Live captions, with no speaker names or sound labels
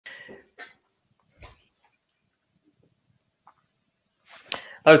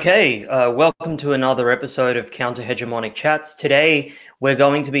Okay, welcome to another episode of Counter-Hegemonic Chats. Today, we're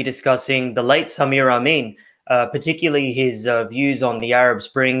going to be discussing the late Samir Amin, particularly his views on the Arab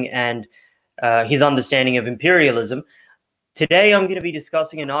Spring and his understanding of imperialism. Today, I'm going to be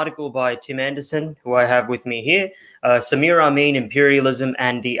discussing an article by Tim Anderson, who I have with me here, Samir Amin, Imperialism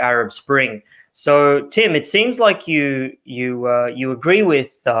and the Arab Spring. So, Tim, it seems like you agree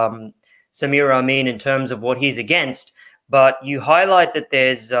with Samir Amin in terms of what he's against, but you highlight that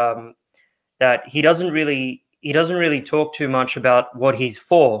there's that he doesn't really talk too much about what he's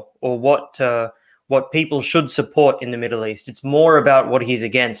for or what people should support in the Middle East. It's more about what he's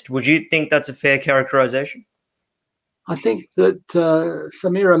against. Would you think that's a fair characterization? I think that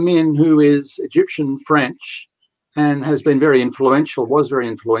Samir Amin, who is Egyptian French and has been was very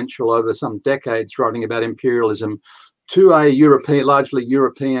influential over some decades, writing about imperialism to a largely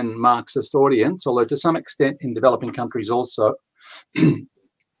European Marxist audience, although to some extent in developing countries also.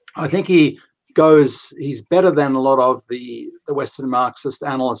 I think he's better than a lot of the Western Marxist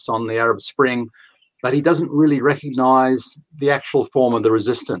analysts on the Arab Spring, but he doesn't really recognize the actual form of the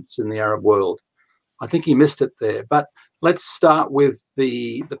resistance in the Arab world. I think he missed it there. But let's start with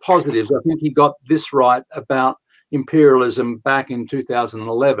the positives. I think he got this right about imperialism back in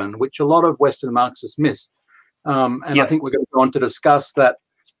 2011, which a lot of Western Marxists missed. I think we're going to go on to discuss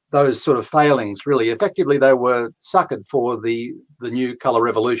those sort of failings. Really, effectively, they were suckered for the new colour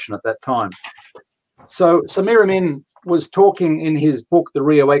revolution at that time. So Samir Amin was talking in his book, The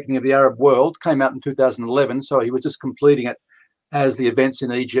Reawakening of the Arab World, came out in 2011. So he was just completing it as the events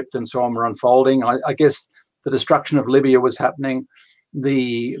in Egypt and so on were unfolding. I guess the destruction of Libya was happening.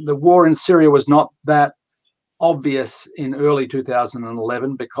 The war in Syria was not that obvious in early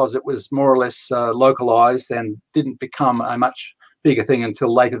 2011 because it was more or less localized and didn't become a much bigger thing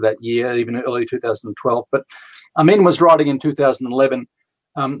until later that year, even early 2012. But Amin was writing in 2011,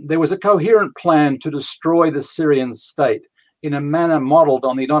 there was a coherent plan to destroy the Syrian state in a manner modeled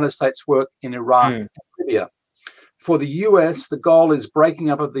on the United States' work in Iraq and Libya. For the US, the goal is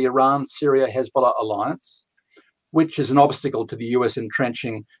breaking up of the Iran-Syria-Hezbollah alliance, which is an obstacle to the US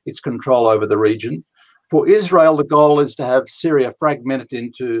entrenching its control over the region. For Israel, the goal is to have Syria fragmented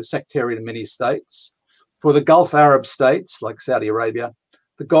into sectarian mini-states. For the Gulf Arab states, like Saudi Arabia,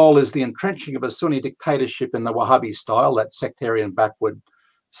 the goal is the entrenching of a Sunni dictatorship in the Wahhabi style, that sectarian backward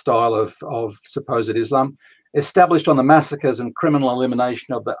style of supposed Islam, established on the massacres and criminal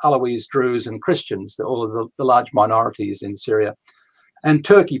elimination of the Alawis, Druze, and Christians, all of the large minorities in Syria. And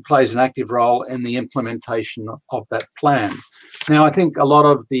Turkey plays an active role in the implementation of that plan. Now, I think a lot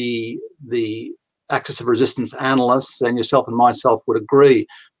of the axis of resistance analysts and yourself and myself would agree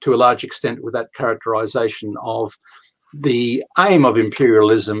to a large extent with that characterization of the aim of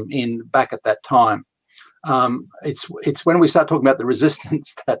imperialism back at that time. It's when we start talking about the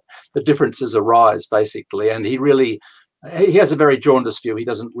resistance that the differences arise, basically. And he has a very jaundiced view. He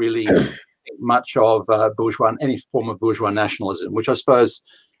doesn't really think much of any form of bourgeois nationalism, which I suppose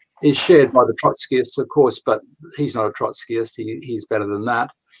is shared by the Trotskyists, of course, but he's not a Trotskyist. He's better than that.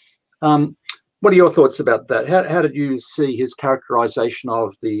 What are your thoughts about that? How did you see his characterization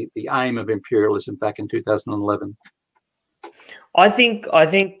of the aim of imperialism back in 2011? I think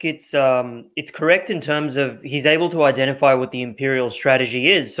it's correct in terms of he's able to identify what the imperial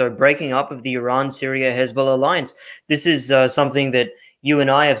strategy is. So breaking up of the Iran-Syria-Hezbollah alliance. This is something that you and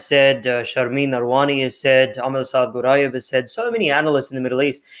I have said, Sharmin Narwani has said, Amal Saad Ghurayev has said. So many analysts in the Middle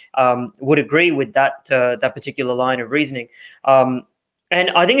East would agree with that particular line of reasoning. And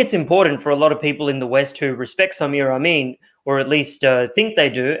I think it's important for a lot of people in the West who respect Samir Amin, or at least think they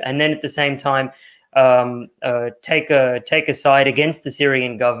do, and then at the same time take a side against the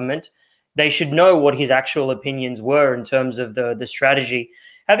Syrian government. They should know what his actual opinions were in terms of the strategy.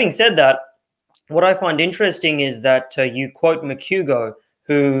 Having said that, what I find interesting is that you quote McHugo,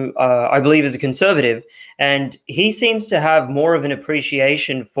 who I believe is a conservative, and he seems to have more of an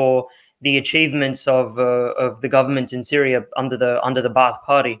appreciation for the achievements of the government in Syria under the Ba'ath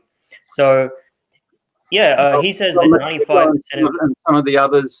Party. So, yeah, he says that 95% and some of the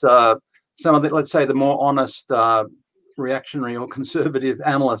others, let's say the more honest reactionary or conservative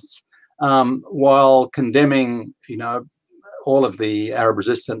analysts, while condemning, all of the Arab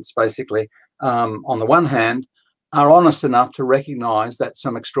resistance, basically, on the one hand, are honest enough to recognise that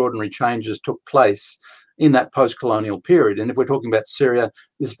some extraordinary changes took place in that post-colonial period. And if we're talking about Syria,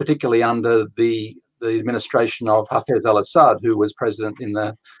 this is particularly under the administration of Hafez al-Assad, who was president in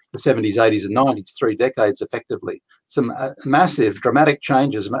the 70s, 80s and 90s, 3 decades effectively. Some massive, dramatic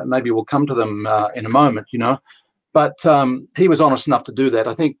changes. Maybe we'll come to them in a moment, But he was honest enough to do that.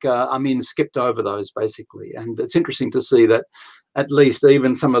 I think Amin skipped over those basically. And it's interesting to see that at least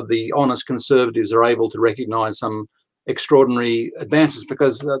even some of the honest conservatives are able to recognise some extraordinary advances,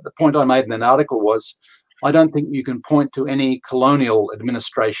 because the point I made in an article was, I don't think you can point to any colonial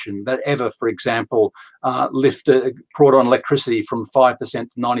administration that ever, for example, brought on electricity from 5% to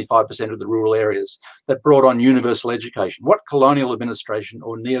 95% of the rural areas, that brought on universal education. What colonial administration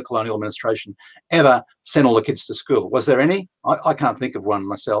or neo-colonial administration ever sent all the kids to school? Was there any? I can't think of one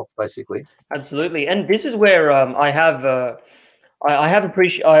myself, basically. Absolutely. And this is where I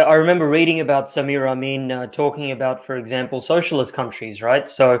remember reading about Samir Amin talking about, for example, socialist countries, right?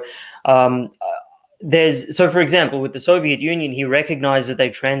 So for example, with the Soviet Union, he recognized that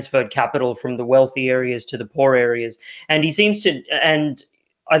they transferred capital from the wealthy areas to the poor areas. And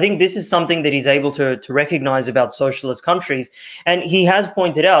I think this is something that he's able to recognize about socialist countries. And he has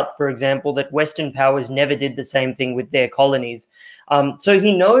pointed out, for example, that Western powers never did the same thing with their colonies. So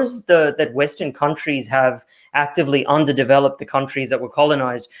he knows that Western countries have actively underdeveloped the countries that were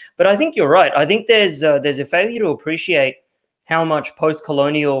colonized. But I think you're right. I think there's a failure to appreciate how much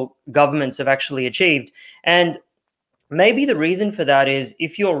post-colonial governments have actually achieved. And maybe the reason for that is,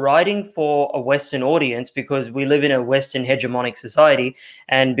 if you're writing for a Western audience, because we live in a Western hegemonic society,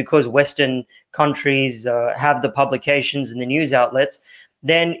 and because Western countries have the publications and the news outlets,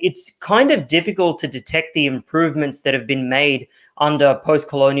 then it's kind of difficult to detect the improvements that have been made under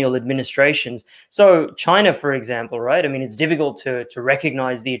post-colonial administrations. So China, for example, right? I mean, it's difficult to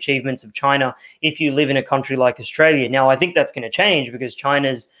recognize the achievements of China if you live in a country like Australia. Now, I think that's going to change, because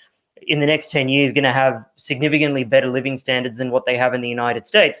China's, in the next 10 years, going to have significantly better living standards than what they have in the United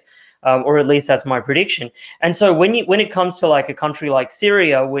States, or at least that's my prediction. And so when it comes to like a country like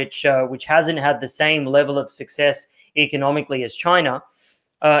Syria, which hasn't had the same level of success economically as China,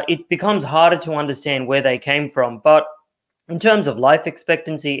 it becomes harder to understand where they came from. But in terms of life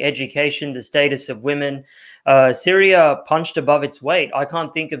expectancy, education, the status of women, Syria punched above its weight. I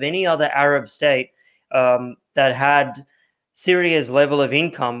can't think of any other Arab state that had Syria's level of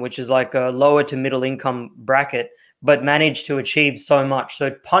income, which is like a lower to middle income bracket, but managed to achieve so much. So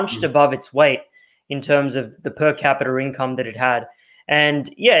it punched above its weight in terms of the per capita income that it had.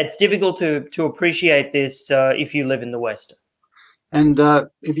 And yeah, it's difficult to appreciate this if you live in the West. And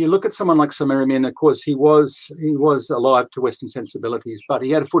if you look at someone like Samir Amin, of course, he was alive to Western sensibilities, but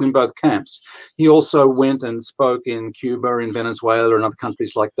he had a foot in both camps. He also went and spoke in Cuba, in Venezuela, and other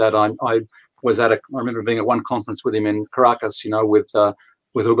countries like that. I remember being at one conference with him in Caracas, with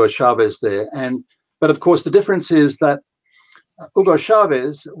Hugo Chavez there. But of course, the difference is that Hugo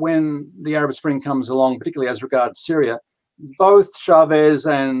Chavez, when the Arab Spring comes along, particularly as regards Syria, both Chavez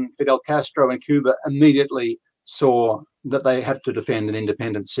and Fidel Castro in Cuba immediately saw that they had to defend an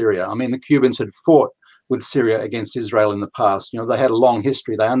independent Syria. I mean, the Cubans had fought with Syria against Israel in the past. They had a long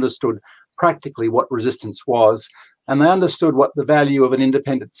history. They understood practically what resistance was, and they understood what the value of an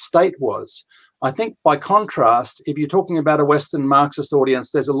independent state was. I think by contrast, if you're talking about a Western Marxist audience,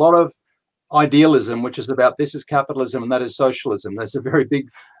 there's a lot of idealism, which is about this is capitalism and that is socialism. There's a very big,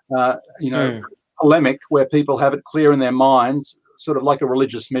 polemic where people have it clear in their minds, sort of like a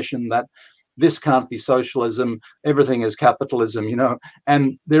religious mission, that this can't be socialism, everything is capitalism,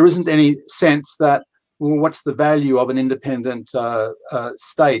 and there isn't any sense that, well, what's the value of an independent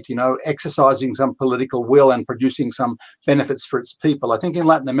state, exercising some political will and producing some benefits for its people. I think in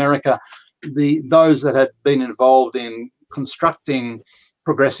Latin America, those that had been involved in constructing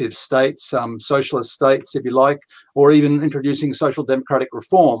progressive states, socialist states, if you like, or even introducing social democratic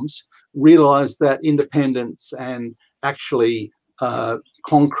reforms, realized that independence and actually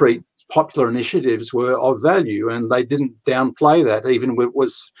concrete popular initiatives were of value, and they didn't downplay that. Even it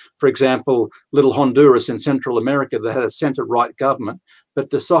was, for example, little Honduras in Central America that had a center-right government, but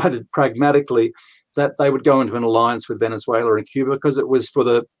decided pragmatically that they would go into an alliance with Venezuela and Cuba because it was for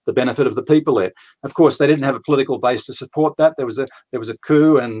the benefit of the people there. Of course, they didn't have a political base to support that. There was a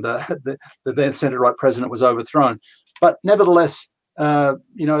coup, and the then center-right president was overthrown. But nevertheless,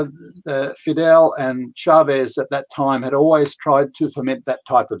 Fidel and Chavez at that time had always tried to foment that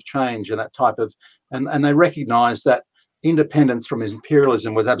type of change and that type of, and they recognized that independence from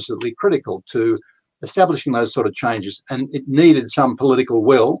imperialism was absolutely critical to establishing those sort of changes. And it needed some political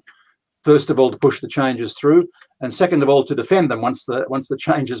will, first of all, to push the changes through, and second of all, to defend them once the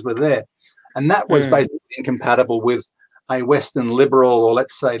changes were there. And that was basically incompatible with a Western liberal, or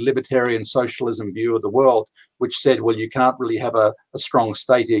let's say libertarian socialism view of the world, which said, well, you can't really have a strong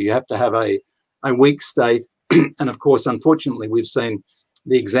state here. You have to have a weak state. And of course, unfortunately, we've seen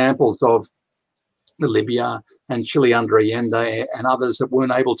the examples of Libya and Chile under Allende and others that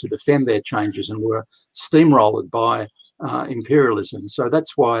weren't able to defend their changes and were steamrolled by imperialism. So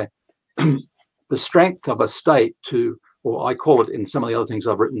that's why the strength of a state to, or I call it in some of the other things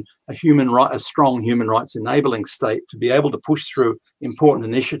I've written, a strong human rights enabling state to be able to push through important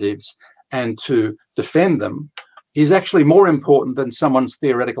initiatives and to defend them is actually more important than someone's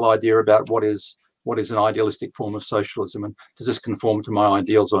theoretical idea about what is an idealistic form of socialism and does this conform to my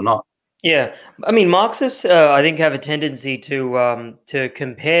ideals or not. Yeah, I mean, Marxists, I think, have a tendency to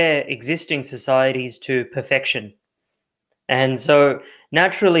compare existing societies to perfection, and so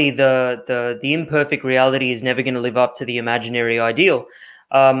naturally, the imperfect reality is never going to live up to the imaginary ideal,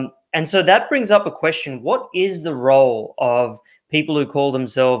 and so that brings up a question: what is the role of people who call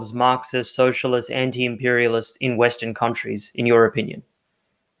themselves Marxist, socialist, anti-imperialist in Western countries, in your opinion?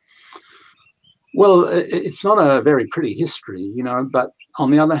 Well, it's not a very pretty history, you know, but on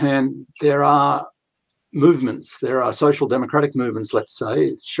the other hand, there are movements, there are social democratic movements, let's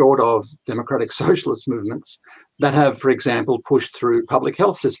say, short of democratic socialist movements, that have, for example, pushed through public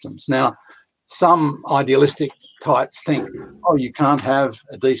health systems. Now, some idealistic types think, oh, you can't have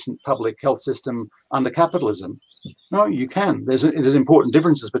a decent public health system under capitalism. No, you can. There's important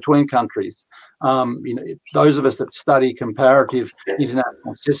differences between countries. You know, those of us that study comparative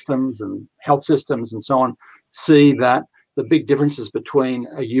international systems and health systems and so on see that the big differences between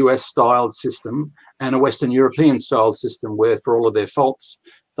a US-styled system and a Western European-styled system, where for all of their faults,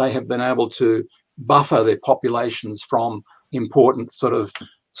 they have been able to buffer their populations from important sort of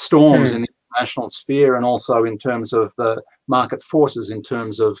storms in the international sphere and also in terms of the market forces, in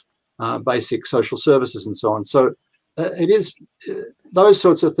terms of basic social services and so on. So it is those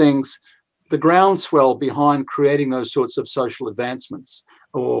sorts of things, the groundswell behind creating those sorts of social advancements,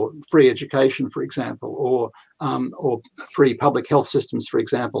 or free education, for example, or free public health systems, for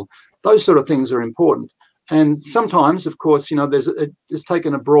example. Those sort of things are important. And sometimes, of course, you know, it's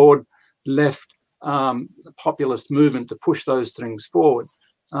taken a broad left populist movement to push those things forward.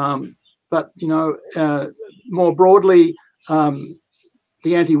 But, you know, more broadly,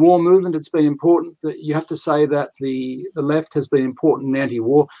 the anti-war movement, it's been important. That you have to say that the left has been important in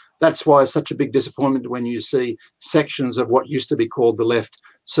anti-war. That's why it's such a big disappointment when you see sections of what used to be called the left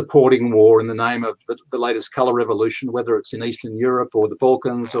supporting war in the name of the latest colour revolution, whether it's in Eastern Europe or the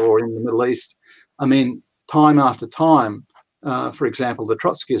Balkans or in the Middle East. I mean, time after time, for example, the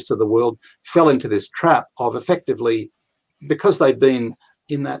Trotskyists of the world fell into this trap of effectively, because they'd been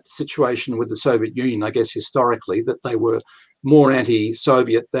in that situation with the Soviet Union, I guess historically, that they were more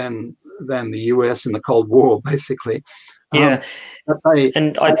anti-Soviet than the US in the Cold War, basically. Yeah,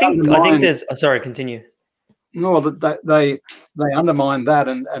 and I think there's. Sorry, continue. No, they undermined that,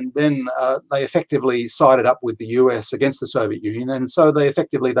 and then they effectively sided up with the US against the Soviet Union, and so they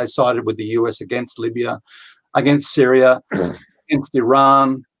sided with the US against Libya, against Syria, against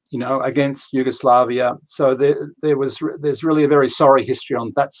Iran, you know, against Yugoslavia. So there's really a very sorry history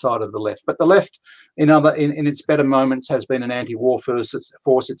on that side of the left. But the left, in its better moments, has been an anti-war force.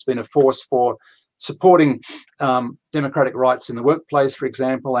 It's been a force for supporting democratic rights in the workplace, for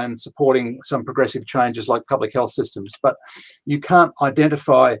example, and supporting some progressive changes like public health systems. But you can't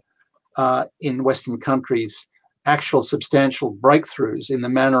identify in Western countries actual substantial breakthroughs in the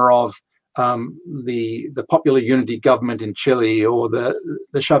manner of the Popular Unity government in Chile, or the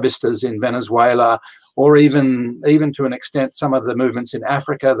Chavistas in Venezuela, or even to an extent some of the movements in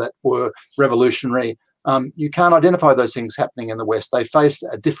Africa that were revolutionary. You can't identify those things happening in the West. They faced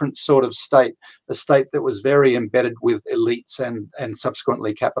a different sort of state, a state that was very embedded with elites and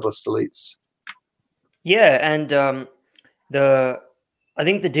subsequently capitalist elites. Yeah, and I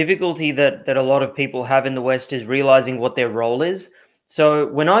think the difficulty that a lot of people have in the West is realizing what their role is. So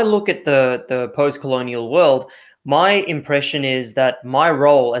when I look at the post-colonial world, my impression is that my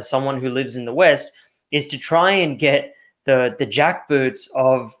role as someone who lives in the West is to try and get the jackboots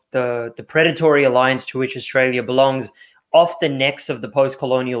of the predatory alliance to which Australia belongs off the necks of the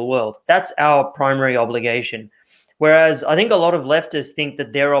post-colonial world. That's our primary obligation. Whereas I think a lot of leftists think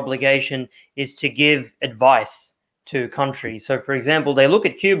that their obligation is to give advice to countries. So, for example, they look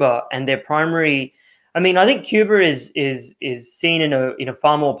at Cuba and their primary, I mean, I think Cuba is seen in a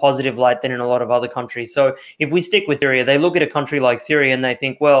far more positive light than in a lot of other countries. So if we stick with Syria, they look at a country like Syria and they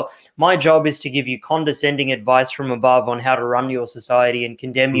think, well, my job is to give you condescending advice from above on how to run your society and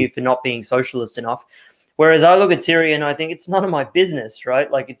condemn you for not being socialist enough. Whereas I look at Syria and I think it's none of my business,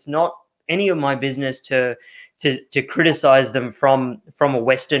 right? Like, it's not any of my business to criticize them from a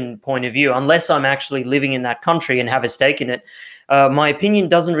Western point of view, unless I'm actually living in that country and have a stake in it. My opinion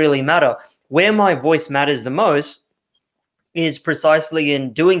doesn't really matter. Where my voice matters the most is precisely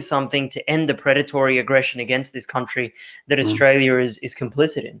in doing something to end the predatory aggression against this country that Australia is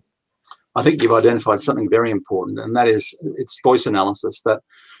complicit in. I think you've identified something very important, and that is it's voice analysis, that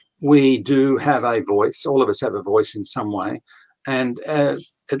we do have a voice. All of us have a voice in some way. And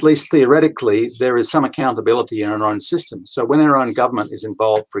at least theoretically, there is some accountability in our own system. So when our own government is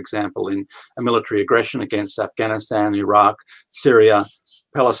involved, for example, in a military aggression against Afghanistan, Iraq, Syria,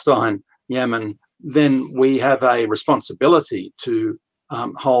 Palestine, Yemen, then we have a responsibility to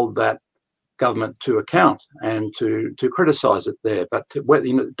hold that government to account and to criticise it there. But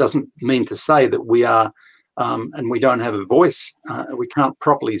it doesn't mean to say that we are, and we don't have a voice. We can't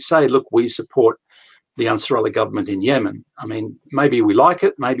properly say, look, we support the Ansarallah government in Yemen. I mean, maybe we like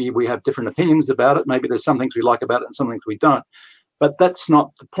it, maybe we have different opinions about it, maybe there's some things we like about it and some things we don't. But that's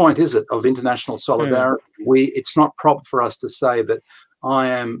not the point, is it, of international solidarity? It's not proper for us to say that I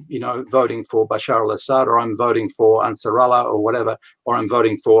am, voting for Bashar al-Assad, or I'm voting for Ansarallah or whatever, or I'm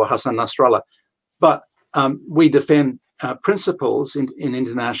voting for Hassan Nasrallah. But we defend principles in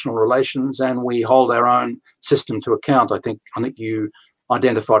international relations, and we hold our own system to account. I think you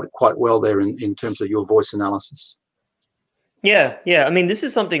identified it quite well there in terms of your voice analysis. Yeah. I mean, this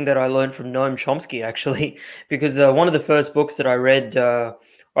is something that I learned from Noam Chomsky, actually, because one of the first books that I read, I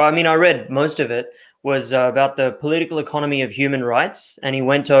read most of it, was about the political economy of human rights, and he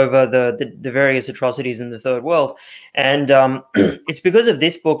went over the various atrocities in the Third World. And it's because of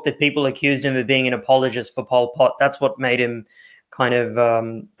this book that people accused him of being an apologist for Pol Pot. That's what made him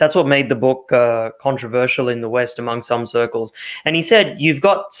that's what made the book controversial in the West among some circles. And he said, you've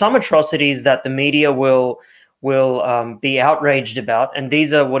got some atrocities that the media will be outraged about, and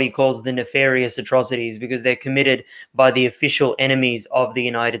these are what he calls the nefarious atrocities because they're committed by the official enemies of the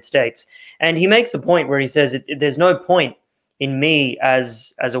United States. And he makes a point where he says there's no point in me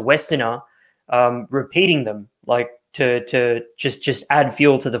as a Westerner repeating them, like to just add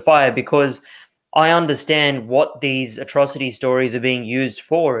fuel to the fire, because I understand what these atrocity stories are being used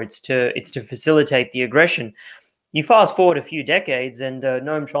for. It's to facilitate the aggression. You fast forward a few decades, and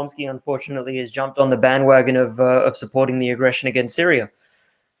Noam Chomsky, unfortunately, has jumped on the bandwagon of supporting the aggression against Syria.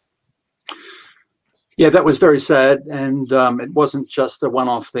 Yeah, that was very sad, and it wasn't just a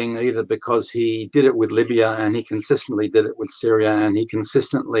one-off thing either, because he did it with Libya, and he consistently did it with Syria, and he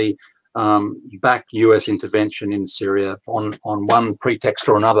consistently backed US intervention in Syria on one pretext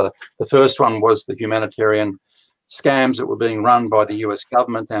or another. The first one was the humanitarian scams that were being run by the US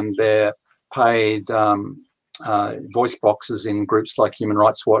government and their paid voice boxes in groups like Human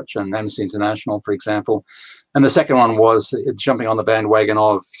Rights Watch and Amnesty International, for example. And the second one was jumping on the bandwagon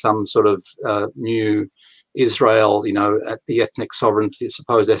of some sort of new Israel, at the ethnic sovereignty,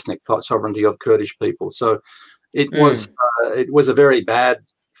 supposed ethnic sovereignty of Kurdish people. So it was a very bad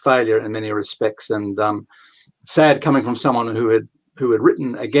failure in many respects, and sad coming from someone who had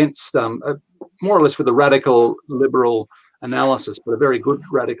written against more or less with a radical liberal analysis, but a very good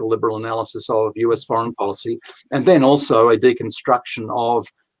radical liberal analysis of US foreign policy, and then also a deconstruction of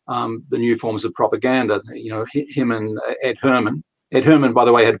the new forms of propaganda. Him and Ed Herman. Ed Herman, by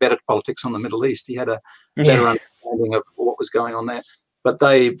the way, had better politics on the Middle East. He had a better understanding of what was going on there. But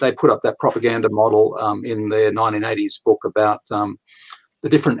they put up that propaganda model in their 1980s book about the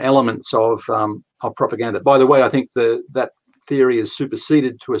different elements of propaganda. By the way, I think that theory is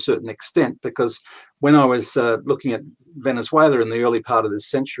superseded to a certain extent, because when I was looking at Venezuela in the early part of this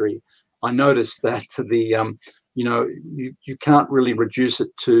century, I noticed that you can't really reduce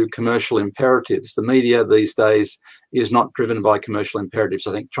it to commercial imperatives. The media these days is not driven by commercial imperatives.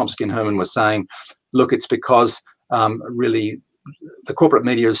 I think Chomsky and Herman were saying, look, it's because really the corporate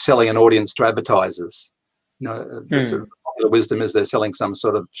media is selling an audience to advertisers. The popular wisdom is they're selling some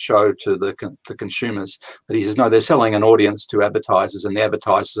sort of show to the consumers. But he says, no, they're selling an audience to advertisers, and the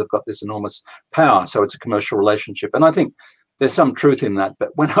advertisers have got this enormous power. So it's a commercial relationship. And I think there's some truth in that.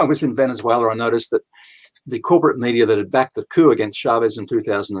 But when I was in Venezuela, I noticed that the corporate media that had backed the coup against Chavez in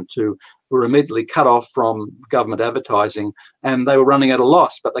 2002 were immediately cut off from government advertising, and they were running at a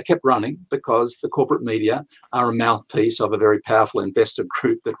loss, but they kept running because the corporate media are a mouthpiece of a very powerful investor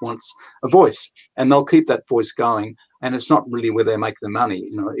group that wants a voice, and they'll keep that voice going. And it's not really where they make the money.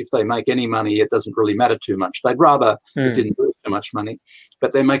 If they make any money, it doesn't really matter too much. They'd rather it didn't lose too much money,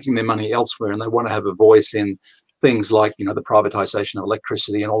 but they're making their money elsewhere, and they want to have a voice in things like, the privatization of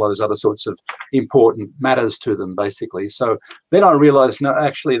electricity and all those other sorts of important matters to them, basically. So then I realized, no,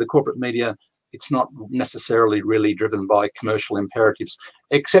 actually the corporate media, it's not necessarily really driven by commercial imperatives,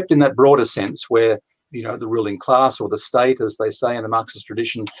 except in that broader sense where, the ruling class, or the state, as they say in the Marxist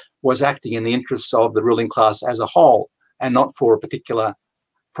tradition, was acting in the interests of the ruling class as a whole and not for a particular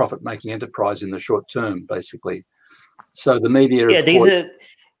profit-making enterprise in the short term, basically. So the media, Yeah, of course,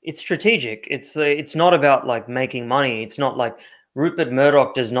 it's strategic. It's not about like making money. It's not like Rupert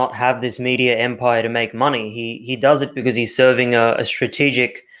Murdoch does not have this media empire to make money. He does it because he's serving a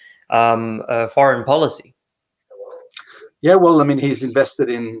strategic foreign policy. yeah, well, I mean, he's invested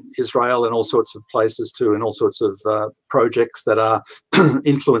in Israel and all sorts of places too, and all sorts of projects that are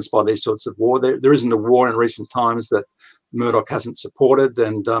influenced by these sorts of war. There isn't a war in recent times that Murdoch hasn't supported,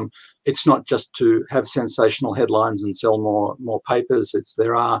 and it's not just to have sensational headlines and sell more papers.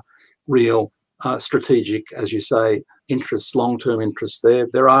 There are real strategic, as you say, interests, long-term interests there.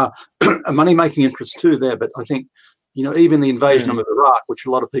 There are money-making interests too there, but I think, you know, even the invasion of Iraq, which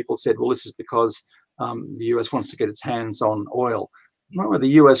a lot of people said, well, this is because the US wants to get its hands on oil. Remember,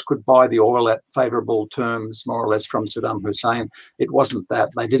 the US could buy the oil at favourable terms, more or less, from Saddam Hussein. It wasn't that.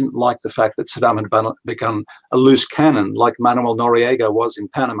 They didn't like the fact that Saddam had become a loose cannon, like Manuel Noriega was in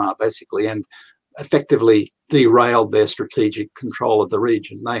Panama, basically, and effectively derailed their strategic control of the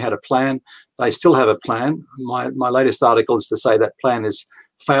region. They had a plan. They still have a plan. My latest article is to say that plan is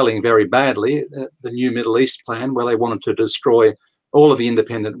failing very badly, the new Middle East plan, where they wanted to destroy all of the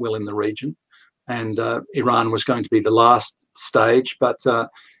independent will in the region. And Iran was going to be the last stage, but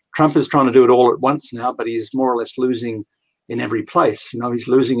Trump is trying to do it all at once now, but he's more or less losing in every place. You know, he's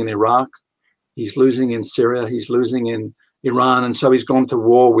losing in Iraq, he's losing in Syria, he's losing in Iran, and so he's gone to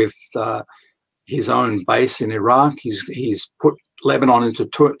war with his own base in Iraq. He's put Lebanon into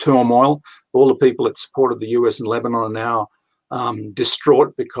turmoil. All the people that supported the US in Lebanon are now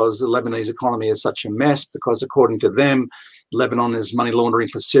distraught because the Lebanese economy is such a mess, because according to them, Lebanon is money laundering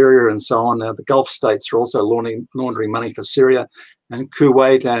for Syria and so on. Now, the Gulf states are also laundering money for Syria, and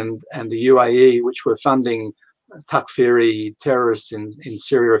Kuwait and the UAE, which were funding Takfiri terrorists in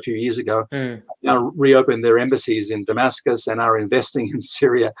Syria a few years ago, now reopened their embassies in Damascus and are investing in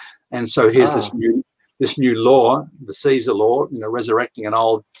Syria. And so here's this new law, the Caesar law, you know, resurrecting an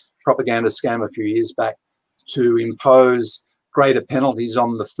old propaganda scam a few years back to impose greater penalties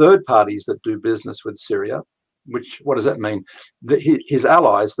on the third parties that do business with Syria. Which, what does that mean? His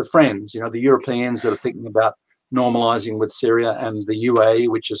allies, the friends, you know, the Europeans that are thinking about normalizing with Syria, and the UAE,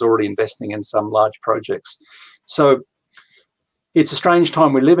 which is already investing in some large projects. So it's a strange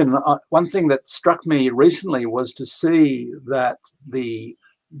time we live in. One thing that struck me recently was to see that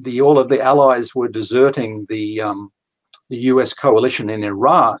all of the allies were deserting the US coalition in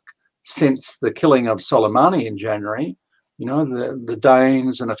Iraq since the killing of Soleimani in January. You know, the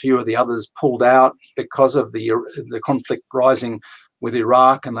Danes and a few of the others pulled out because of the conflict rising with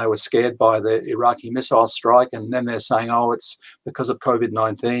Iraq, and they were scared by the Iraqi missile strike. And then they're saying, oh, it's because of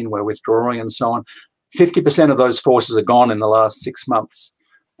COVID-19, we're withdrawing and so on. 50% of those forces are gone in the last 6 months.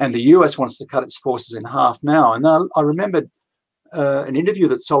 And the US wants to cut its forces in half now. And I remembered an interview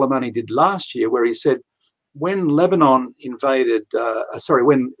that Soleimani did last year where he said, when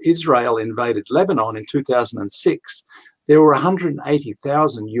Israel invaded Lebanon in 2006, there were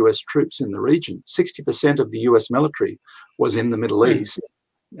 180,000 US troops in the region. 60% of the US military was in the Middle East,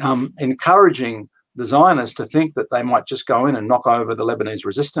 encouraging the Zionists to think that they might just go in and knock over the Lebanese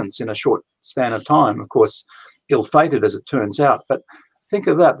resistance in a short span of time. Of course, ill-fated as it turns out. But think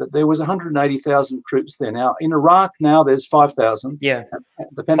of that there was 180,000 troops there. Now, in Iraq now there's 5,000. Yeah.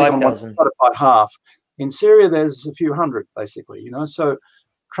 Depending 5, on what, cut it by half. In Syria, there's a few hundred, basically, you know. So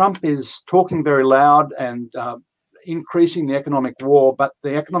Trump is talking very loud and increasing the economic war, but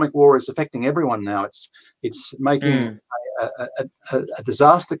the economic war is affecting everyone now. It's making a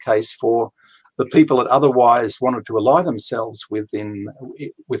disaster case for the people that otherwise wanted to ally themselves within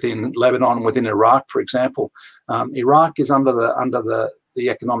Lebanon, within Iraq, for example. Iraq is under the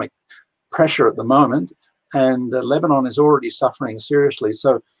economic pressure at the moment, and Lebanon is already suffering seriously.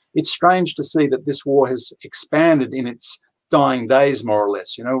 So it's strange to see that this war has expanded in its dying days, more or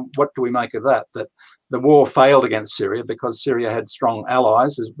less. You know, what do we make of that? That the war failed against Syria because Syria had strong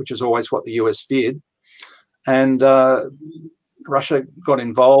allies, which is always what the US feared. And Russia got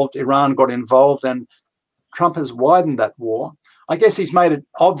involved, Iran got involved, and Trump has widened that war. I guess he's made it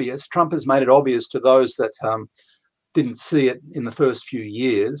obvious. Trump has made it obvious to those that didn't see it in the first few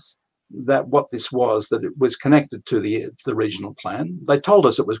years that what this was, that it was connected to the regional plan. They told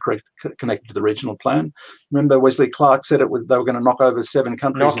us it was connected to the regional plan. Remember, Wesley Clark said they were going to knock over 7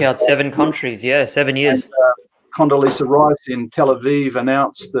 countries. Knock out 7 countries, yeah, 7 years. And, Condoleezza Rice in Tel Aviv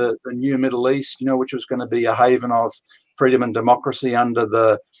announced the new Middle East, you know, which was going to be a haven of freedom and democracy under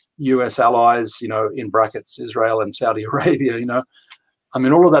the US allies, you know, in brackets, Israel and Saudi Arabia, you know. I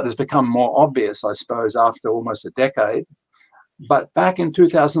mean, all of that has become more obvious, I suppose, after almost a decade. But back in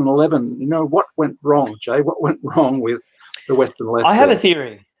 2011, you know, what went wrong, Jay? What went wrong with the Western left? I have a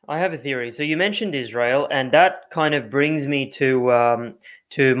theory. I have a theory. So you mentioned Israel, and that kind of brings me to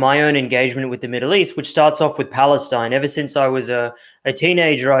my own engagement with the Middle East, which starts off with Palestine. Ever since I was a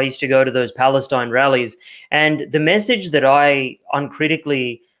teenager, I used to go to those Palestine rallies, and the message that I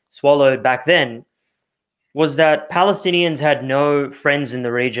uncritically swallowed back then was that Palestinians had no friends in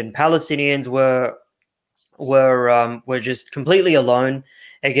the region. Palestinians were just completely alone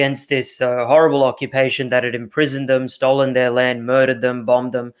against this horrible occupation that had imprisoned them, stolen their land, murdered them,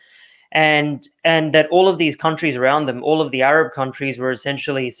 bombed them, and that all of these countries around them, all of the Arab countries, were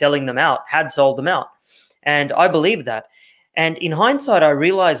essentially selling them out, had sold them out, and I believe that. And in hindsight, I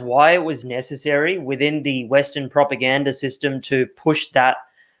realized why it was necessary within the Western propaganda system to push that,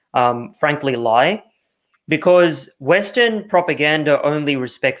 frankly, lie, because Western propaganda only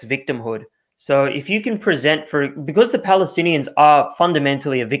respects victimhood. So if you can present because the Palestinians are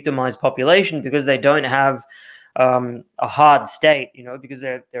fundamentally a victimized population, because they don't have a hard state, because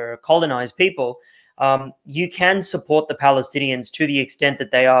they're a colonized people, you can support the Palestinians to the extent that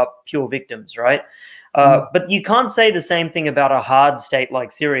they are pure victims, right? But you can't say the same thing about a hard state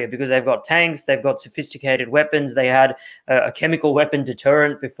like Syria, because they've got tanks, they've got sophisticated weapons, they had a chemical weapon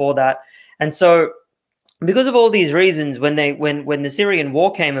deterrent before that. And so because of all these reasons, when the Syrian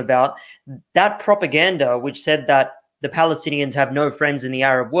war came about, that propaganda, which said that the Palestinians have no friends in the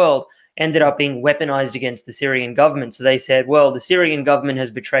Arab world, ended up being weaponized against the Syrian government. So they said, well, the Syrian government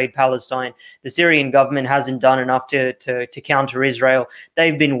has betrayed Palestine. The Syrian government hasn't done enough to counter Israel.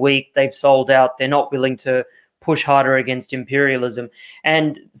 They've been weak. They've sold out. They're not willing to push harder against imperialism.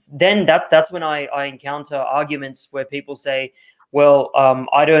 And then that's when I encounter arguments where people say, well,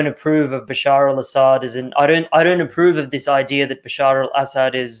 I don't approve of Bashar al-Assad I don't approve of this idea that Bashar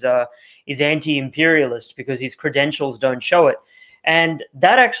al-Assad is anti-imperialist because his credentials don't show it. And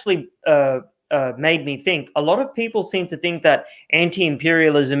that actually made me think. A lot of people seem to think that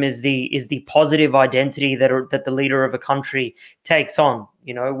anti-imperialism is the positive identity that the leader of a country takes on,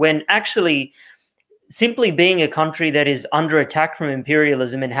 when actually simply being a country that is under attack from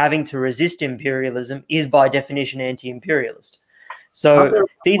imperialism and having to resist imperialism is by definition anti-imperialist. So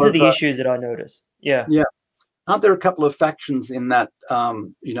these are the issues that I notice. Yeah. Yeah. Aren't there a couple of factions in that,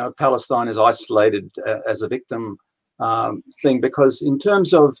 Palestine is isolated as a victim thing? Because in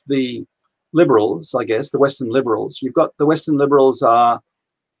terms of the liberals, I guess, the Western liberals, you've got the Western liberals are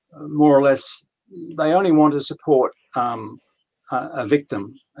more or less, they only want to support a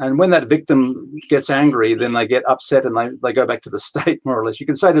victim. And when that victim gets angry, then they get upset and they go back to the state, more or less. You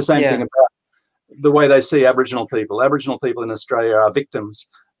can say the same thing about the way they see Aboriginal people. Aboriginal people in Australia are victims,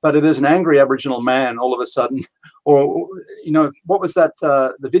 but it is an angry Aboriginal man all of a sudden, or what was that?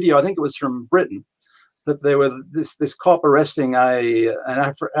 The video, I think it was from Britain, that there were this cop arresting a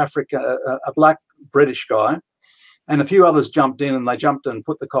black British guy, and a few others jumped in and they jumped and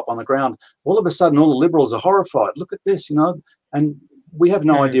put the cop on the ground. All of a sudden, all the liberals are horrified. Look at this, and we have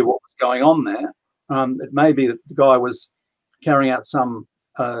no idea what was going on there. It may be that the guy was carrying out some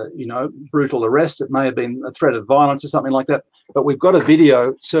brutal arrest. It may have been a threat of violence or something like that. But we've got a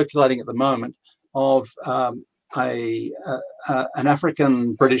video circulating at the moment of an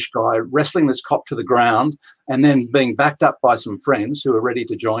African British guy wrestling this cop to the ground and then being backed up by some friends who are ready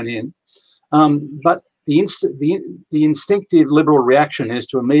to join in. But the instinctive liberal reaction is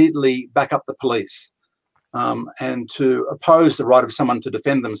to immediately back up the police and to oppose the right of someone to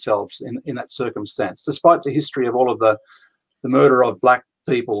defend themselves in that circumstance, despite the history of all of the murder of black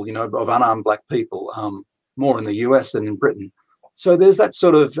people, of unarmed black people, more in the US than in Britain. So there's that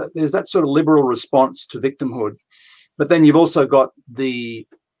sort of liberal response to victimhood. But then you've also got the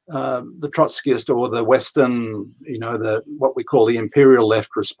Trotskyist or the Western, what we call the imperial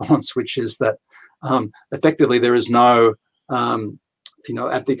left response, which is that effectively there is no,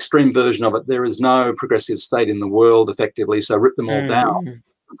 at the extreme version of it, there is no progressive state in the world effectively, so rip them all down.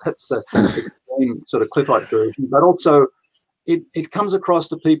 That's the extreme sort of Cliffite version. But also it comes across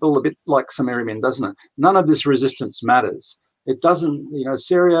to people a bit like Samira Min, doesn't it? None of this resistance matters. It doesn't,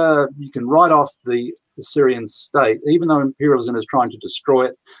 Syria, you can write off the Syrian state, even though imperialism is trying to destroy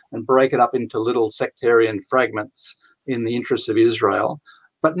it and break it up into little sectarian fragments in the interests of Israel.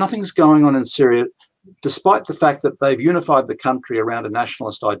 But nothing's going on in Syria, despite the fact that they've unified the country around a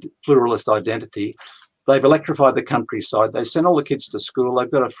nationalist, pluralist identity. They've electrified the countryside. They've sent all the kids to school.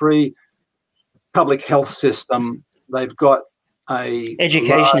 They've got a free public health system. They've got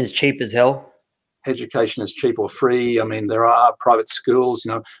education is cheap as hell. Education is cheap or free. I mean, there are private schools,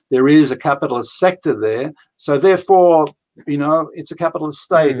 there is a capitalist sector there. So therefore, it's a capitalist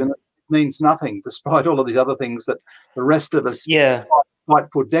state and it means nothing, despite all of these other things that the rest of us fight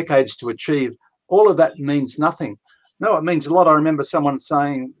for decades to achieve. All of that means nothing. No, it means a lot. I remember someone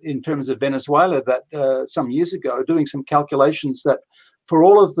saying in terms of Venezuela that some years ago, doing some calculations that for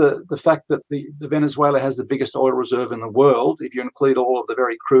all of the fact that the Venezuela has the biggest oil reserve in the world, if you include all of the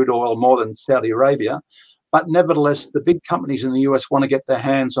very crude oil, more than Saudi Arabia, but nevertheless, the big companies in the US want to get their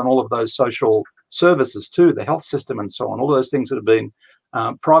hands on all of those social services too, the health system and so on, all those things that have been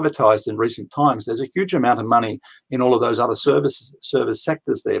privatized in recent times. There's a huge amount of money in all of those other service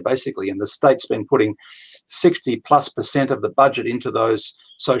sectors there, basically, and the state's been putting 60+% of the budget into those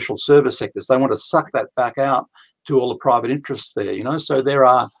social service sectors. They want to suck that back out to all the private interests there, you know. So there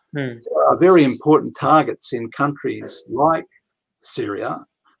are very important targets in countries like Syria.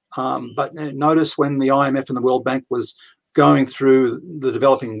 But notice when the IMF and the World Bank was going through the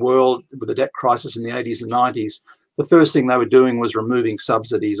developing world with the debt crisis in the 80s and 90s, the first thing they were doing was removing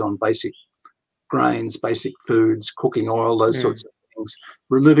subsidies on basic grains, basic foods, cooking oil, those sorts of things,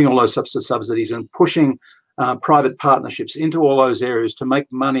 removing all those sorts of subsidies and pushing private partnerships into all those areas to make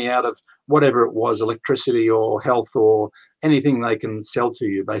money out of whatever it was, electricity or health or anything they can sell to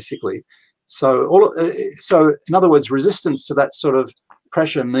you, basically. So in other words, resistance to that sort of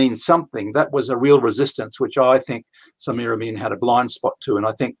pressure means something. That was a real resistance, which I think Samir Amin had a blind spot to, and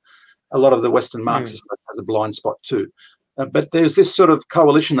I think a lot of the Western Marxists has a blind spot too. But there's this sort of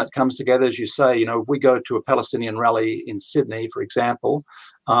coalition that comes together, as you say. You know, if we go to a Palestinian rally in Sydney, for example,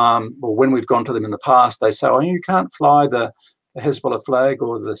 or when we've gone to them in the past, they say, "Oh, you can't fly the Hezbollah flag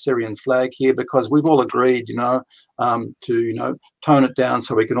or the Syrian flag here because we've all agreed, to tone it down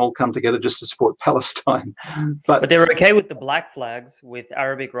so we can all come together just to support Palestine." But they're okay with the black flags with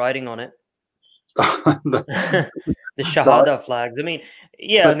Arabic writing on it. The Shahada flags. I mean,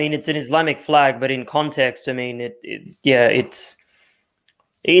 I mean, it's an Islamic flag, but in context, I mean,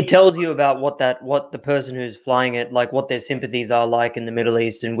 it tells you about what the person who's flying it, like what their sympathies are like in the Middle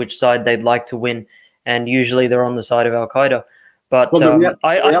East and which side they'd like to win. And usually they're on the side of Al Qaeda. But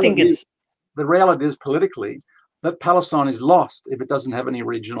I think the reality is politically that Palestine is lost if it doesn't have any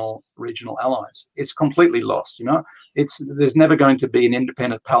regional allies. It's completely lost. You know, there's never going to be an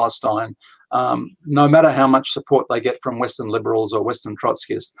independent Palestine. No matter how much support they get from Western liberals or Western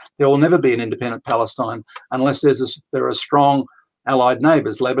Trotskyists, there will never be an independent Palestine unless there are strong allied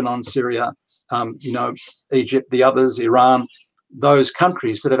neighbors, Lebanon, Syria, Egypt, the others, Iran, those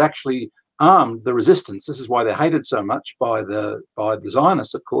countries that have actually armed the resistance. This is why they're hated so much by the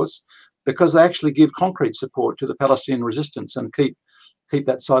Zionists, of course, because they actually give concrete support to the Palestinian resistance and keep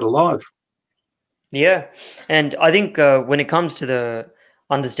that side alive. Yeah, and I think when it comes to the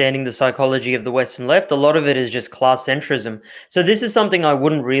understanding the psychology of the Western left, a lot of it is just class centrism. So this is something I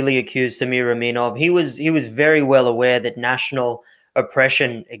wouldn't really accuse Samir Amin of. He was very well aware that national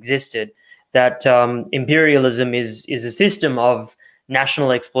oppression existed, that imperialism is a system of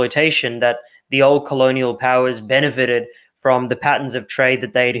national exploitation, that the old colonial powers benefited from the patterns of trade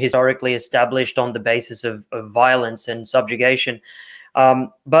that they'd historically established on the basis of violence and subjugation.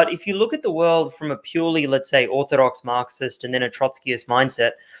 But if you look at the world from a purely, let's say, orthodox Marxist and then a Trotskyist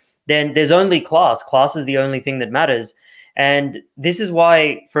mindset, then there's only class. Class is the only thing that matters. And this is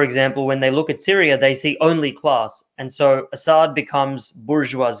why, for example, when they look at Syria, they see only class. And so Assad becomes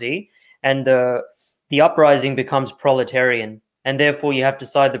bourgeoisie and the uprising becomes proletarian. And therefore you have to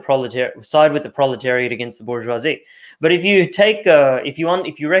side with the proletariat against the bourgeoisie. But if you take, if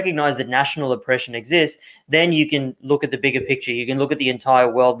you recognize that national oppression exists, then you can look at the bigger picture. You can look at the entire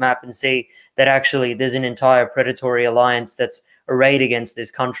world map and see that actually there's an entire predatory alliance that's arrayed against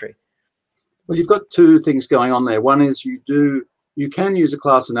this country. Well, you've got two things going on there. One is you can use a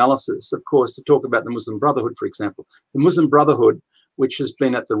class analysis, of course, to talk about the Muslim Brotherhood, for example. The Muslim Brotherhood, which has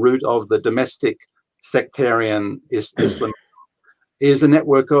been at the root of the domestic sectarian Islam, is a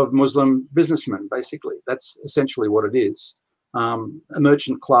network of Muslim businessmen, basically. That's essentially what it is. A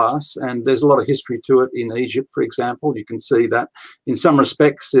merchant class, and there's a lot of history to it in Egypt, for example. You can see that in some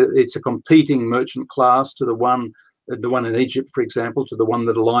respects it's a competing merchant class to the one in Egypt, for example, to the one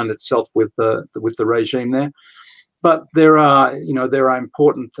that aligned itself with the regime there. But there are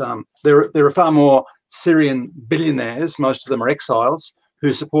important. There are far more Syrian billionaires, most of them are exiles,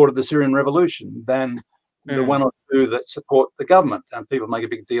 who supported the Syrian revolution than the one or two that support the government. And people make a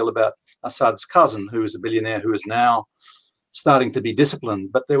big deal about Assad's cousin, who is a billionaire who is now starting to be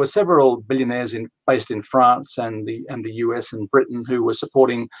disciplined. But there were several billionaires based in France and the US and Britain who were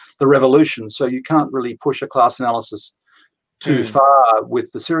supporting the revolution. So you can't really push a class analysis too far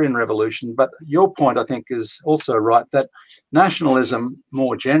with the Syrian revolution. But your point, I think, is also right, that nationalism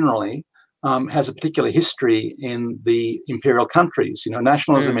more generally has a particular history in the imperial countries. You know,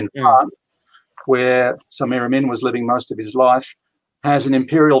 nationalism in France, where Samir Amin was living most of his life, has an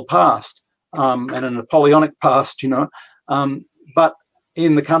imperial past. and a Napoleonic past, but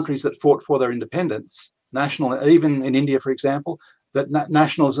in the countries that fought for their independence, even in India, for example, that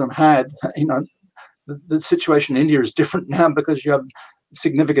nationalism had, the situation in India is different now because you have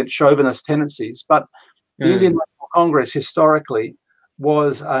significant chauvinist tendencies. But the Indian National Congress historically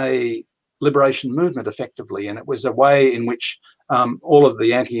was a liberation movement, effectively, and it was a way in which all of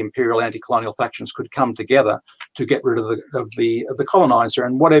the anti-imperial, anti-colonial factions could come together to get rid of the colonizer.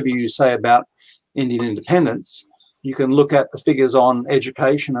 And whatever you say about Indian independence, you can look at the figures on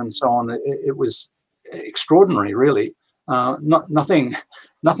education and so on. It was extraordinary, really. Nothing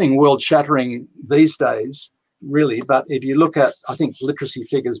world-shattering these days, really. But if you look at, I think, literacy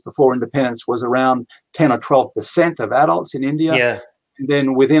figures before independence was around 10 or 12% of adults in India. Yeah. And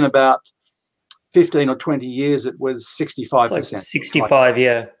then within about 15 or 20 years, it was 65%. Like 65,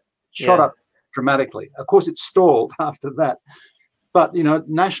 yeah. Shot up dramatically. Of course, it stalled after that. But,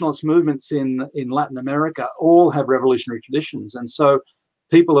 nationalist movements in Latin America all have revolutionary traditions. And so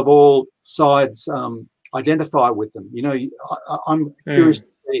people of all sides identify with them. I'm curious to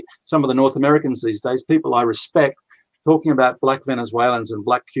see some of the North Americans these days, people I respect, talking about black Venezuelans and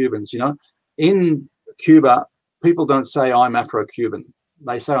black Cubans. In Cuba, people don't say I'm Afro-Cuban.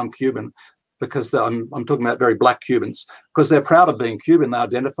 They say I'm Cuban because I'm talking about very black Cubans, because they're proud of being Cuban. They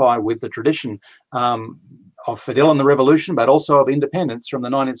identify with the tradition of Fidel and the revolution, but also of independence from the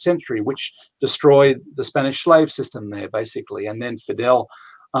 19th century, which destroyed the Spanish slave system there, basically. And then Fidel,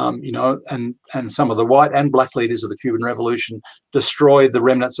 and some of the white and black leaders of the Cuban Revolution destroyed the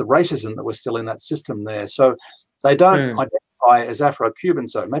remnants of racism that were still in that system there. So they don't identify as Afro-Cuban.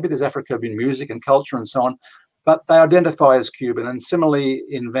 So maybe there's Afro-Cuban music and culture and so on, but they identify as Cuban. And similarly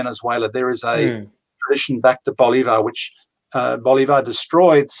in Venezuela, there is a tradition back to Bolivar, which Bolivar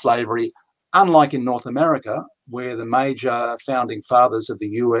destroyed slavery, unlike in North America, where the major founding fathers of the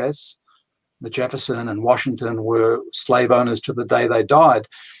US, the Jefferson and Washington, were slave owners to the day they died.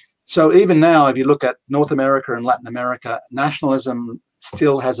 So even now, if you look at North America and Latin America, nationalism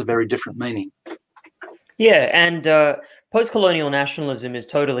still has a very different meaning. Yeah, and post-colonial nationalism is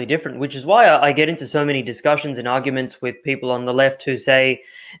totally different, which is why I get into so many discussions and arguments with people on the left who say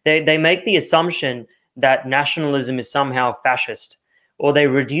they make the assumption that nationalism is somehow fascist, or they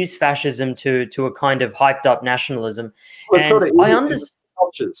reduce fascism to a kind of hyped up nationalism. Well, and I understand.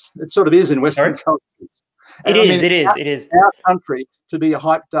 Cultures. It sort of is in Western cultures. It is. Our country, to be a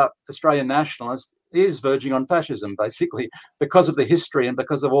hyped up Australian nationalist, is verging on fascism, basically, because of the history and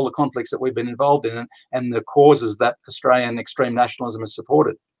because of all the conflicts that we've been involved in and the causes that Australian extreme nationalism has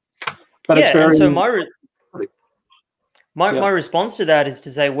supported. But it's very... And so my response to that is to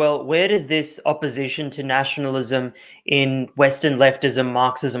say, well, where does this opposition to nationalism in Western leftism,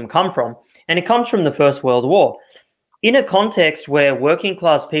 Marxism come from? And it comes from the First World War. In a context where working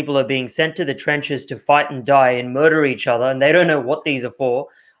class people are being sent to the trenches to fight and die and murder each other, and they don't know what these are for,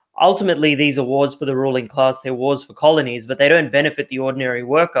 ultimately these are wars for the ruling class, they're wars for colonies, but they don't benefit the ordinary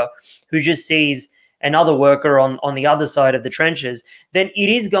worker who just sees another worker on the other side of the trenches, then it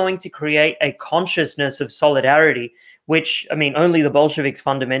is going to create a consciousness of solidarity, which, I mean, only the Bolsheviks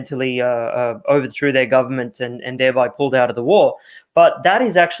fundamentally overthrew their government and thereby pulled out of the war. But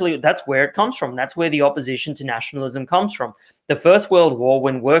that's where it comes from. That's where the opposition to nationalism comes from. The First World War,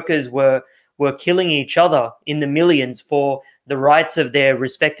 when workers were killing each other in the millions for the rights of their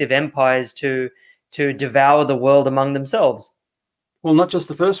respective empires to devour the world among themselves. Well, not just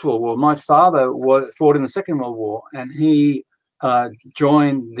the First World War. My father fought in the Second World War, and he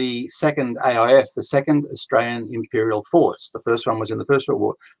joined the second AIF, the second Australian Imperial Force. The first one was in the First World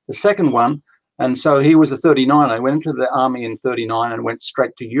War. The second one, and so he was a 39er, went into the army in 39 and went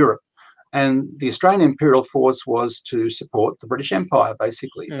straight to Europe. And the Australian Imperial Force was to support the British Empire,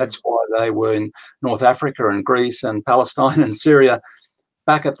 basically. That's why they were in North Africa and Greece and Palestine and Syria.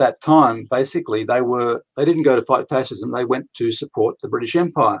 Back at that time, basically, they didn't go to fight fascism. They went to support the British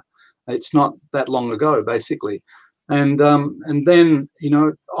Empire. It's not that long ago, basically. And then,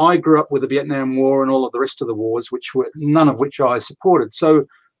 I grew up with the Vietnam War and all of the rest of the wars, none of which I supported. So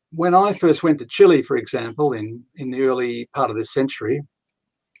when I first went to Chile, for example, in the early part of this century,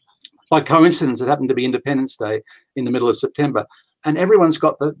 by coincidence, it happened to be Independence Day in the middle of September, and everyone's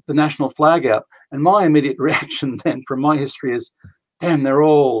got the national flag out. And my immediate reaction then from my history is, damn,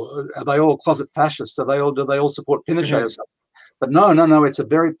 are they all closet fascists? Do they all support Pinochet or something? But no, it's a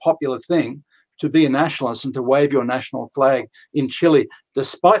very popular thing to be a nationalist and to wave your national flag in Chile,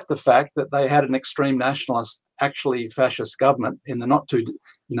 despite the fact that they had an extreme nationalist, actually fascist government in the not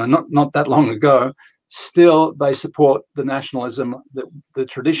that long ago. Still, they support the nationalism, the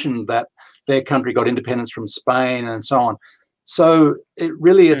tradition that their country got independence from Spain and so on. So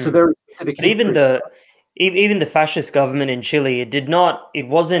it's a very specific But even the fascist government in Chile, it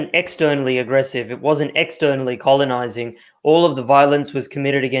wasn't externally aggressive. It wasn't externally colonizing. All of the violence was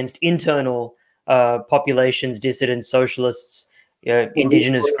committed against internal populations, dissidents, socialists,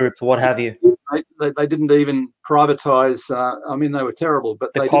 indigenous groups, what have you. They didn't even privatize. I mean, they were terrible,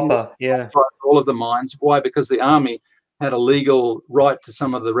 but The they copper, didn't privatize all of the mines. Why? Because the army had a legal right to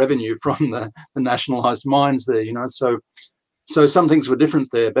some of the revenue from the nationalized mines there, So some things were different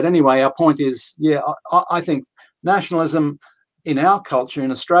there. But anyway, our point is, I think nationalism in our culture,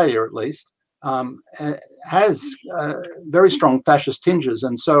 in Australia at least, has very strong fascist tinges.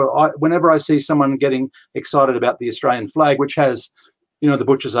 And so whenever I see someone getting excited about the Australian flag, which has, the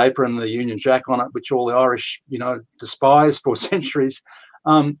butcher's apron, the Union Jack on it, which all the Irish, despised for centuries.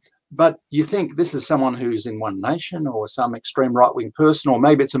 But you think this is someone who's in One Nation or some extreme right-wing person, or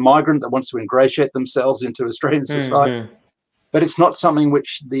maybe it's a migrant that wants to ingratiate themselves into Australian society. But it's not something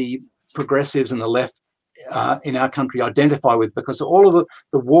which the progressives and the left in our country identify with, because all of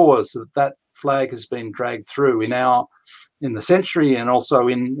the wars that flag has been dragged through in the century and also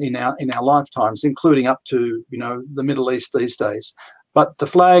in our lifetimes, including up to the Middle East these days. But the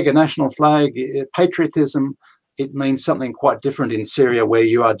flag, a national flag, patriotism, it means something quite different in Syria, where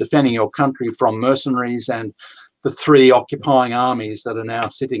you are defending your country from mercenaries and the three occupying armies that are now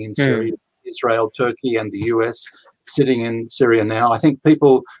sitting in Syria, Israel, Turkey, and the US. Sitting in Syria now. I think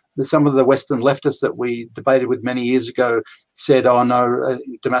some of the Western leftists that we debated with many years ago said, oh no,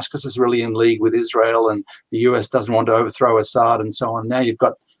 Damascus is really in league with Israel and the US doesn't want to overthrow Assad and so on. Now you've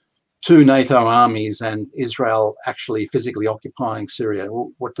got two NATO armies and Israel actually physically occupying Syria.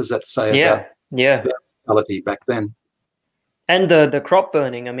 What does that say about the reality back then? And the crop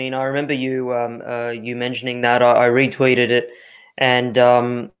burning. I mean, I remember you mentioning that. I retweeted it,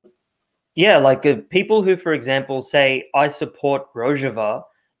 and people who, for example, say, I support Rojava.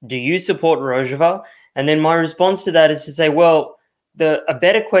 Do you support Rojava? And then my response to that is to say, well, a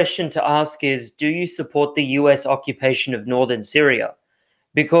better question to ask is, do you support the US occupation of northern Syria?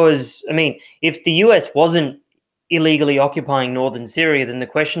 Because, I mean, if the US wasn't illegally occupying northern Syria, then the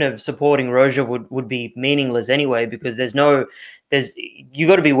question of supporting Rojava would be meaningless anyway, because you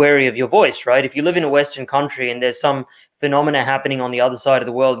got to be wary of your voice, right? If you live in a Western country and there's some phenomena happening on the other side of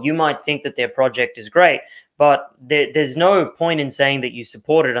the world, you might think that their project is great, but there's no point in saying that you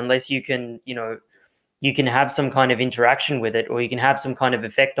support it unless you can have some kind of interaction with it, or you can have some kind of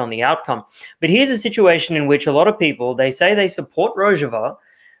effect on the outcome. But here's a situation in which a lot of people, they say they support Rojava,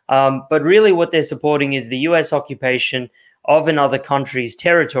 but really what they're supporting is the US occupation of another country's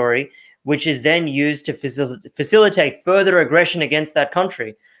territory, which is then used to facilitate further aggression against that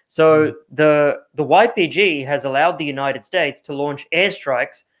country. So the YPG has allowed the United States to launch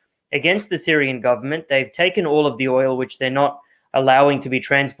airstrikes against the Syrian government. They've taken all of the oil, which they're not allowing to be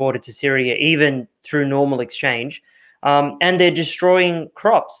transported to Syria, even through normal exchange. And they're destroying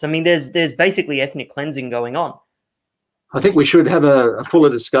crops. I mean, there's basically ethnic cleansing going on. I think we should have a fuller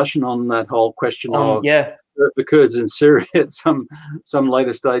discussion on that whole question of the Kurds in Syria at some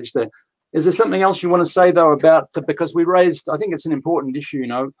later stage there. Is there something else you want to say, though, about, because we raised, I think it's an important issue,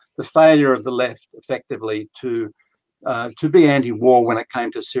 the failure of the left effectively to be anti-war when it came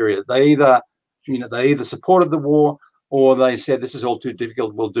to Syria. They either supported the war or they said this is all too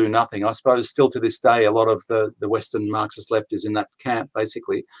difficult, we'll do nothing. I suppose still to this day, a lot of the Western Marxist left is in that camp,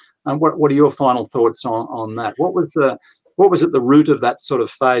 basically. What are your final thoughts on that? What was at the root of that sort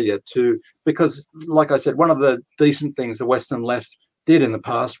of failure because, like I said, one of the decent things the Western left did in the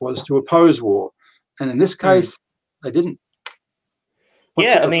past was to oppose war. And in this case, they didn't.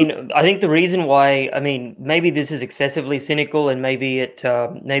 I mean, I think the reason why, maybe this is excessively cynical and maybe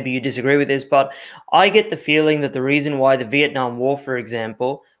you disagree with this, but I get the feeling that the reason why the Vietnam War, for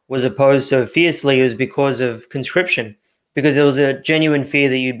example, was opposed so fiercely is because of conscription, because there was a genuine fear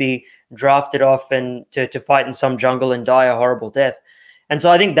that you'd be drafted off and to fight in some jungle and die a horrible death. And so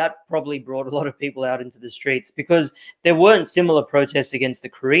I think that probably brought a lot of people out into the streets, because there weren't similar protests against the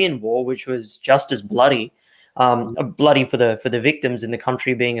Korean War, which was just as bloody, bloody for the victims in the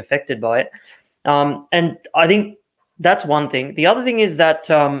country being affected by it. And I think that's one thing. The other thing is that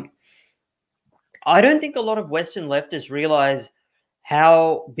I don't think a lot of Western leftists realize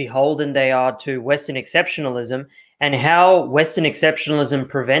how beholden they are to Western exceptionalism, and how Western exceptionalism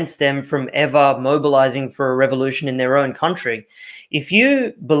prevents them from ever mobilizing for a revolution in their own country. If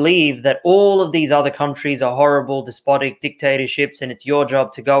you believe that all of these other countries are horrible, despotic dictatorships, and it's your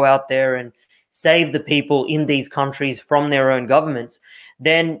job to go out there and save the people in these countries from their own governments,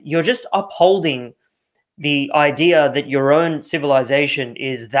 then you're just upholding the idea that your own civilization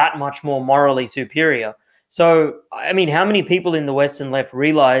is that much more morally superior. So, I mean, how many people in the Western left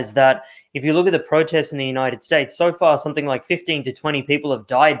realize that if you look at the protests in the United States, so far something like 15 to 20 people have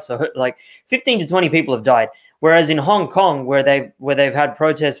died. So, like 15 to 20 people have died. Whereas in Hong Kong, where they've had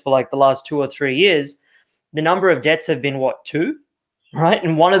protests for like the last 2 or 3 years, the number of deaths have been what, 2? Right?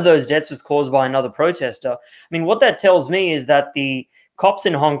 And one of those deaths was caused by another protester. I mean, what that tells me is that the cops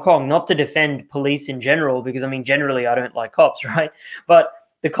in Hong Kong, not to defend police in general, because I mean, generally I don't like cops, right? But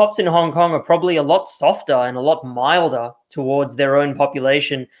the cops in Hong Kong are probably a lot softer and a lot milder towards their own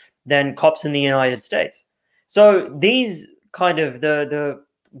population than cops in the United States. So these kind of the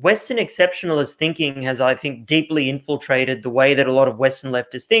Western exceptionalist thinking has, I think, deeply infiltrated the way that a lot of Western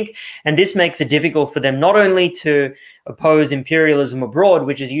leftists think. And this makes it difficult for them not only to oppose imperialism abroad,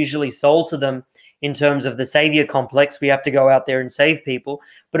 which is usually sold to them in terms of the savior complex, we have to go out there and save people,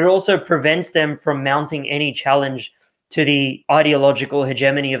 but it also prevents them from mounting any challenge to the ideological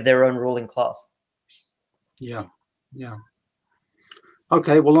hegemony of their own ruling class. Yeah, yeah.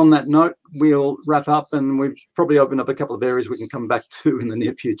 Okay, well, on that note, we'll wrap up, and we've probably opened up a couple of areas we can come back to in the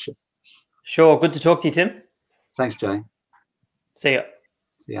near future. Sure. Good to talk to you, Tim. Thanks, Jay. See ya.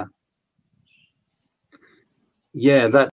 See ya. Yeah, that